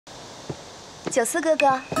九思哥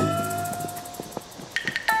哥，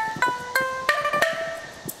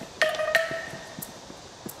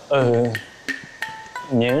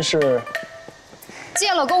您是？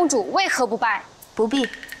见了公主，为何不拜？不必。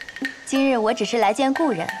今日我只是来见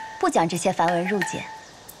故人，不讲这些繁文缛节。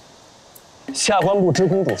下官不知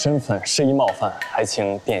公主身份，失仪冒犯，还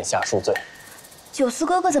请殿下恕罪。九思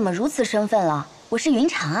哥哥怎么如此身份了？我是云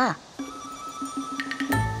长啊。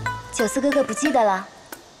九思哥哥不记得了？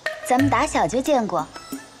咱们打小就见过，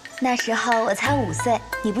那时候我才5岁，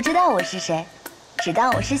你不知道我是谁，只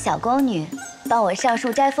当我是小宫女，帮我上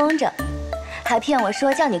树摘风筝，还骗我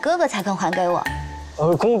说叫你哥哥才肯还给我。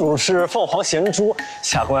公主是凤凰贤珠，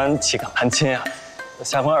下官岂敢攀亲啊？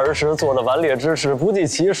下官儿时做的顽劣之事不计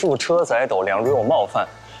其数，车载斗量，如有冒犯，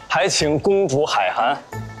还请公主海涵。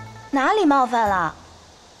哪里冒犯了？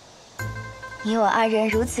你我2人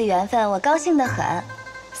如此缘分，我高兴得很。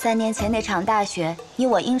3年前那场大雪，你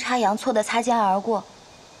我阴差阳错的擦肩而过，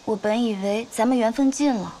我本以为咱们缘分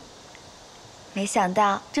尽了，没想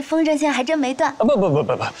到这风筝线还真没断。不，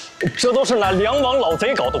这都是那梁王老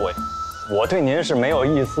贼搞的鬼。我对您是没有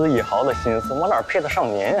一丝一毫的心思，我哪配得上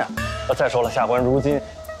您呀？再说了，下官如今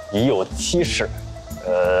已有妻室，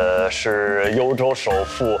是幽州首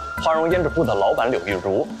富花荣胭脂铺的老板柳玉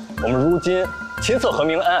茹。我们如今琴瑟和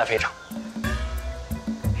鸣，恩爱非常。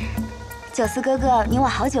九思哥哥，你我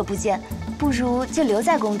好久不见，不如就留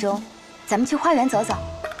在宫中，咱们去花园走走。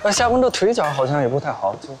下官这腿脚好像也不太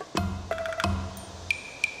好。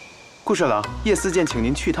顾侍郎，叶思剑请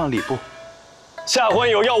您去趟礼部。下官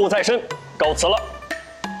有要务在身，告辞了。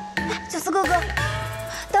九思哥哥，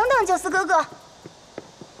等等，九思哥哥。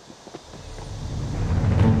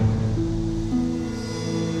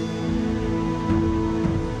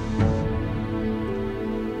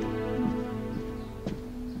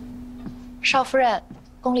少夫人，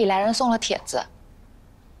宫里来人送了帖子，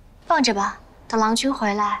放着吧，等郎君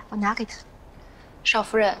回来，我拿给他。少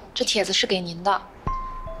夫人，这帖子是给您的，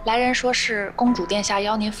来人说是公主殿下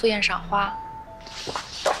邀您赴宴赏花。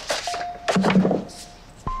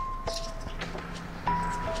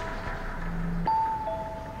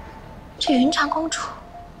这云长公主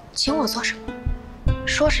请我做什么？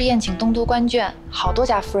说是宴请东都官眷，好多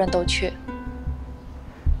家夫人都去。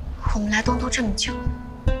我们来东都这么久，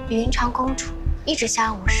云长公主一直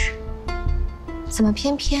下无事，怎么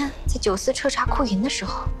偏偏在9司彻查库银的时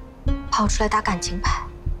候跑出来打感情牌？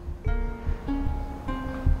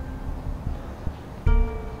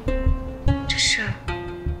这事儿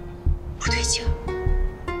不对劲儿。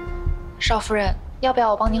少夫人，要不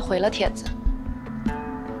要我帮您回了帖子？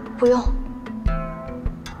不用，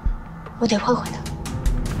我得会回的。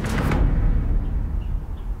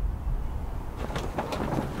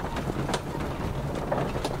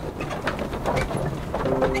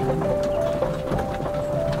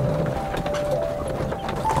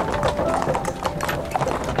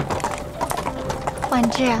婉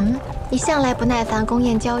之，你向来不耐烦宫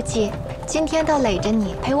宴交际，今天倒累着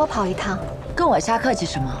你陪我跑一趟。跟我瞎客气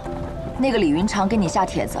什么？那个李云长给你下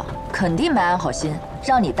帖子，肯定没安好心，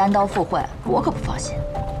让你单刀赴会，我可不放心。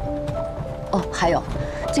哦，还有，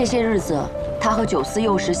这些日子他和9司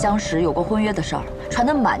幼时相识，有过婚约的事儿，传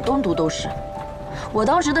得满东都都是。我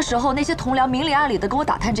当时的时候，那些同僚明里暗里的跟我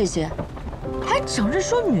打探这些，还整日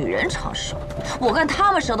说女人长舌，我看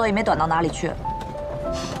他们舌头也没短到哪里去。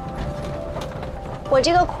我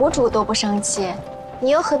这个苦主都不生气，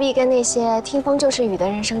你又何必跟那些听风就是雨的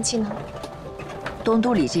人生气呢？东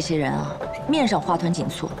都里这些人啊，面上花团锦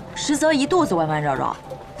簇，实则一肚子弯弯绕绕。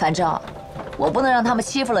反正我不能让他们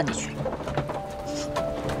欺负了你去。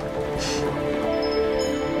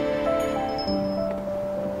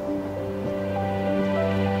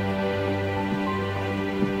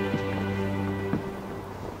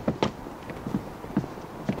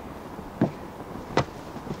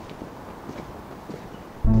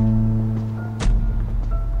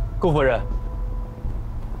顾夫人，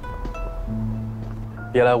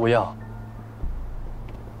别来无恙。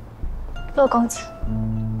洛公子，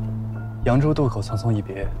扬州渡口匆匆一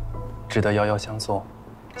别，只得遥遥相送，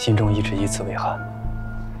心中一直以此为憾。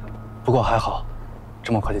不过还好，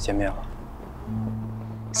这么快就见面了。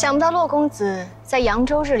想不到洛公子在扬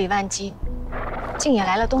州日理万机，竟也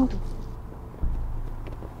来了东都。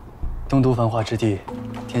东都繁华之地，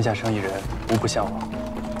天下生意人无不向往。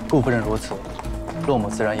顾夫人如此，洛母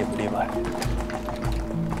自然也不例外。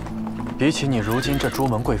比起你如今这朱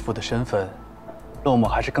门贵妇的身份，洛母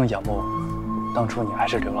还是更仰慕当初你还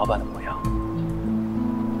是刘老板的模样。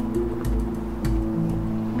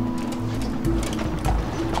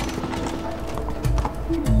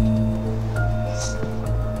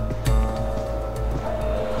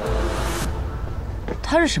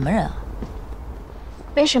他是什么人啊？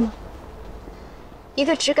没什么，一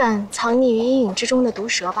个只敢藏匿于阴影之中的毒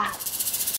蛇罢了。